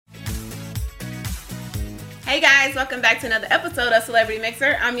Hey guys, welcome back to another episode of Celebrity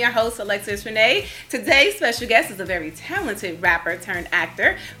Mixer. I'm your host, Alexis Renee. Today's special guest is a very talented rapper turned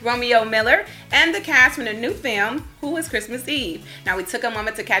actor, Romeo Miller, and the cast from the new film, Who is Christmas Eve. Now, we took a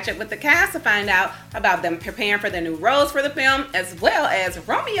moment to catch up with the cast to find out about them preparing for their new roles for the film, as well as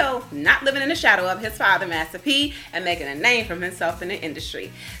Romeo not living in the shadow of his father, Master P, and making a name for himself in the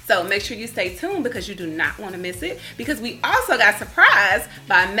industry. So make sure you stay tuned because you do not want to miss it, because we also got surprised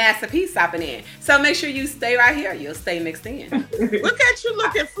by Master P stopping in. So make sure you stay right here. You'll stay mixed in. Look at you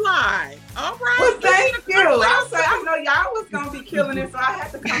looking fly. All right. Well, thank you. I know y'all was going to be killing it, so I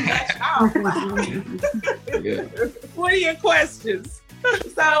had to come back out. What are your questions?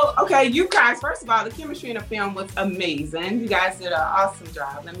 So, okay, you guys, first of all, the chemistry in the film was amazing. You guys did an awesome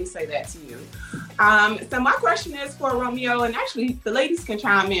job. Let me say that to you. So my question is for Romeo, and actually the ladies can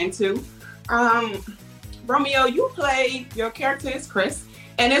chime in too. Romeo, you play, your character is Chris,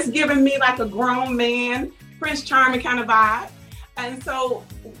 and it's giving me like a grown man, Prince Charming kind of vibe. And so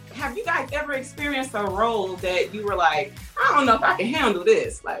have you guys ever experienced a role that you were like, I don't know if I can handle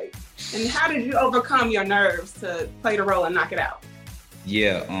this? Like, and how did you overcome your nerves to play the role and knock it out?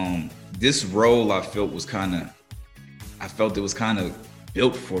 Yeah, this role I felt it was kind of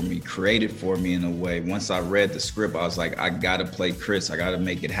built for me, created for me in a way. Once I read the script, I was like, I gotta play Chris. I gotta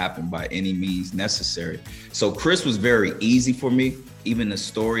make it happen by any means necessary. So Chris was very easy for me. Even the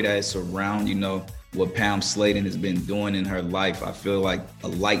story that is around, what Pam Slayton has been doing in her life, I feel like a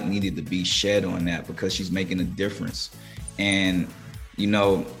light needed to be shed on that because she's making a difference. And,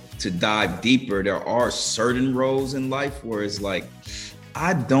 to dive deeper, there are certain roles in life where it's like,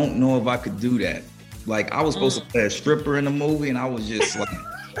 I don't know if I could do that. Like, I was supposed to play a stripper in the movie, and I was just like,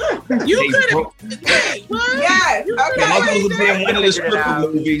 you could have. Yes, okay. I was supposed to be in one of the stripper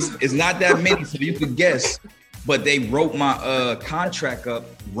movies. It's not that many, so you could guess. But they wrote my contract up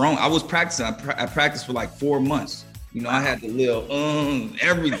wrong. I was practicing. I practiced for like 4 months. I had the little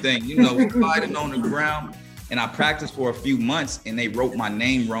everything, sliding on the ground. And I practiced for a few months, and they wrote my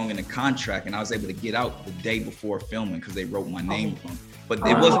name wrong in the contract, and I was able to get out the day before filming because they wrote my name wrong. But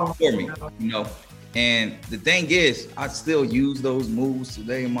it wasn't for me, And the thing is, I still use those moves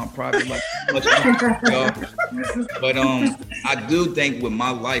today in my private life. But I do think with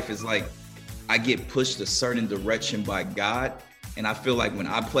my life, it's like I get pushed a certain direction by God, and I feel like when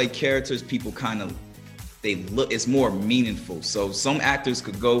I play characters, people it's more meaningful. So some actors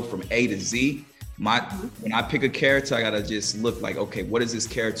could go from A to Z. When I pick a character, I gotta just look like, okay, what is this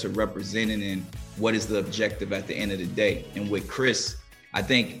character representing, and what is the objective at the end of the day? And with Chris, I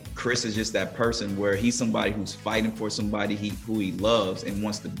think Chris is just that person where he's somebody who's fighting for somebody who he loves and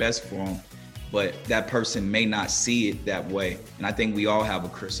wants the best for him, but that person may not see it that way. And I think we all have a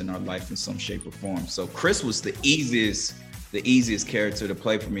Chris in our life in some shape or form. So Chris was the easiest character to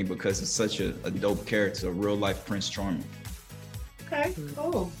play for me because it's such a dope character, a real life Prince Charming. Okay,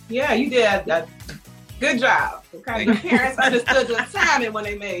 cool. Yeah, you did a good job. Okay, your parents understood the timing when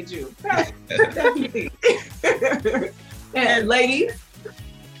they made you. Definitely. And ladies?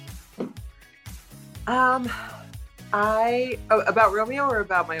 About Romeo or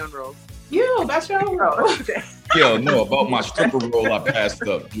about my own roles? You, about your own role. Okay. Yo, no, about my stripper role I passed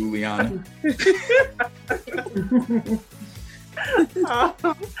up, Juliana.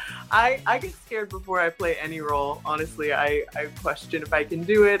 I get scared before I play any role. Honestly, I question if I can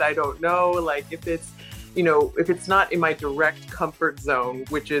do it. I don't know. Like if it's not in my direct comfort zone,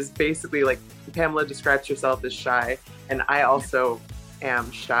 which is basically like Pamela describes herself as shy, and I also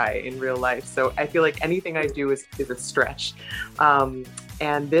am shy in real life. So I feel like anything I do is a stretch.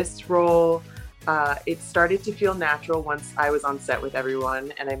 And this role, it started to feel natural once I was on set with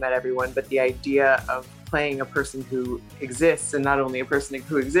everyone and I met everyone. But the idea of playing a person who exists, and not only a person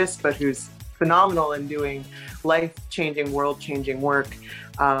who exists, but who's phenomenal and doing life-changing, world-changing work,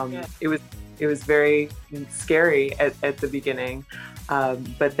 it was very scary at the beginning.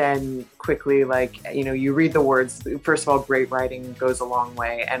 But then quickly, you read the words. First of all, great writing goes a long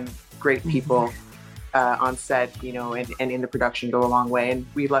way, and great people on set, and in the production go a long way. And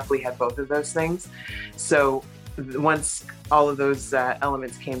we luckily had both of those things. So once all of those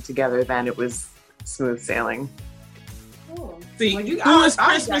elements came together, then it was smooth sailing. Cool. See, Who is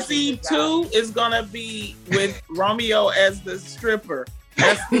Christmas Eve 2 is gonna be with Romeo as the stripper.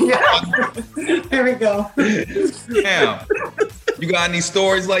 Here we go. Damn. You got any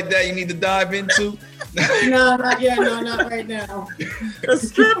stories like that you need to dive into? No, not yet. No, not right now. A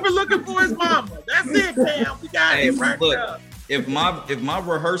stripper looking for his mama. That's it, Pam. We got it right up. If my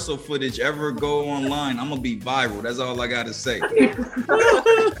rehearsal footage ever go online, I'm gonna be viral. That's all I gotta say.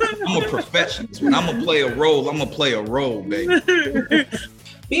 I'm a perfectionist. When I'm gonna play a role, baby.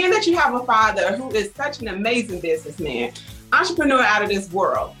 being that you have a father who is such an amazing businessman, entrepreneur out of this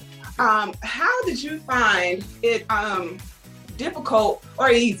world, how did you find it difficult or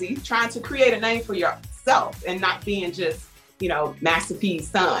easy trying to create a name for yourself and not being just, Master P's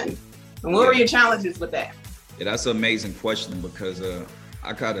son? And what were your challenges with that? Yeah, that's an amazing question because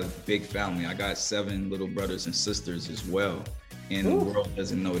I got a big family. I got 7 little brothers and sisters as well. And the world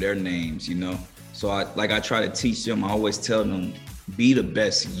doesn't know their names, So I try to teach them. I always tell them, be the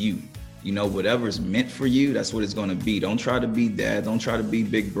best you. Whatever's meant for you, that's what it's going to be. Don't try to be dad. Don't try to be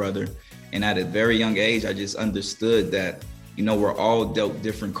big brother. And at a very young age, I just understood that, we're all dealt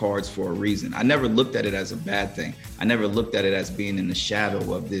different cards for a reason. I never looked at it as a bad thing. I never looked at it as being in the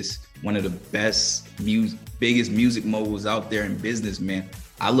shadow of this, one of the best, biggest music moguls out there in business, man.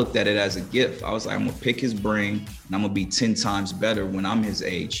 I looked at it as a gift. I was like, I'm gonna pick his brain and I'm gonna be 10 times better when I'm his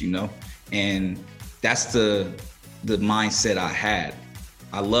age, And that's the mindset I had.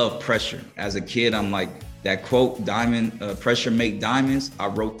 I love pressure. As a kid, I'm like, that quote, pressure make diamonds, I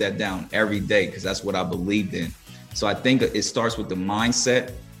wrote that down every day because that's what I believed in. So I think it starts with the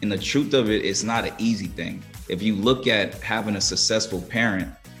mindset, and the truth of it, it's not an easy thing. If you look at having a successful parent,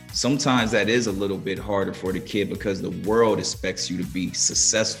 sometimes that is a little bit harder for the kid because the world expects you to be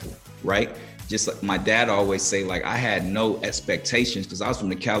successful, right? Just like my dad always say, like, I had no expectations because I was from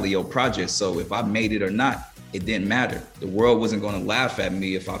the Calio Project. So if I made it or not, it didn't matter. The world wasn't going to laugh at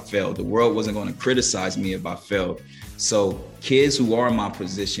me if I failed. The world wasn't going to criticize me if I failed. So kids who are in my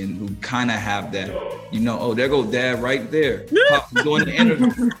position, who kind of have that, oh, there go dad right there. Pop's doing the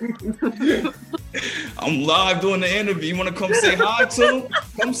interview. I'm live doing the interview. You want to come say hi to him?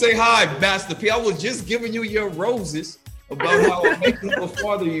 Come say hi, Master P. I was just giving you your roses about how amazing of a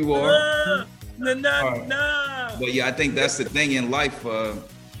father you are. No. But yeah, I think that's the thing in life.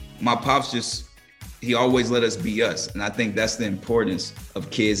 My pops he always let us be us. And I think that's the importance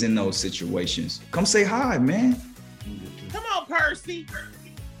of kids in those situations. Come say hi, man. Come on, Percy.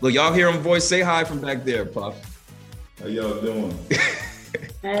 Look, y'all hear him voice. Say hi from back there, Pops. How y'all doing?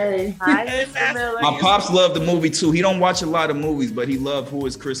 Hey. Hi, Hey, Mr. Miller. My pops loved the movie too. He don't watch a lot of movies, but he loved Who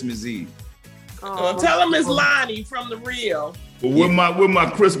is Christmas Eve. Oh, Tell him it's Lonnie from The Real. Well, where my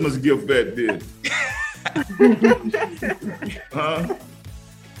Christmas gift at then? Huh?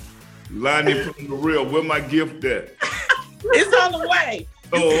 Lonnie from The Real, where my gift at? It's on the way.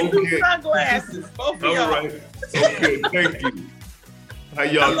 Oh, Two okay. sunglasses, both of All y'all. right. Okay, thank you. How I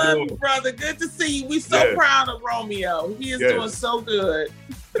y'all love doing? you, brother. Good to see you. We so Yes. proud of Romeo. He is Yes. doing so good.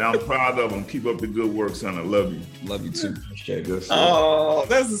 And I'm proud of him. Keep up the good work, son. I love you. Love you too. Appreciate it. Oh,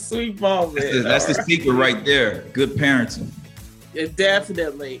 that's a sweet moment. That's the secret right there. Good parenting. Yeah,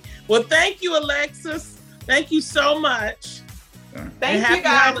 definitely. Well, thank you, Alexis. Thank you so much. Thank happy you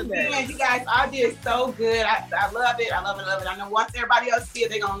guys holidays. again. You guys all did so good. I love it. I love it. I know once everybody else see it,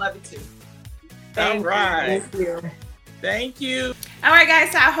 they're going to love it too. All right. Thank you. Thank you. All right,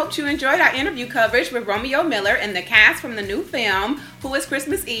 guys, so I hope you enjoyed our interview coverage with Romeo Miller and the cast from the new film, Who is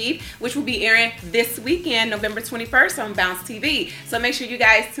Christmas Eve, which will be airing this weekend, November 21st on Bounce TV. So make sure you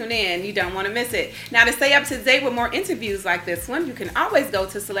guys tune in. You don't want to miss it. Now, to stay up to date with more interviews like this one, you can always go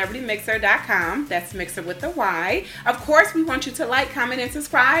to CelebrityMixer.com. That's Mixer with a Y. Of course, we want you to like, comment, and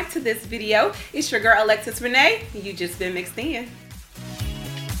subscribe to this video. It's your girl, Alexis Renee. You just been mixed in.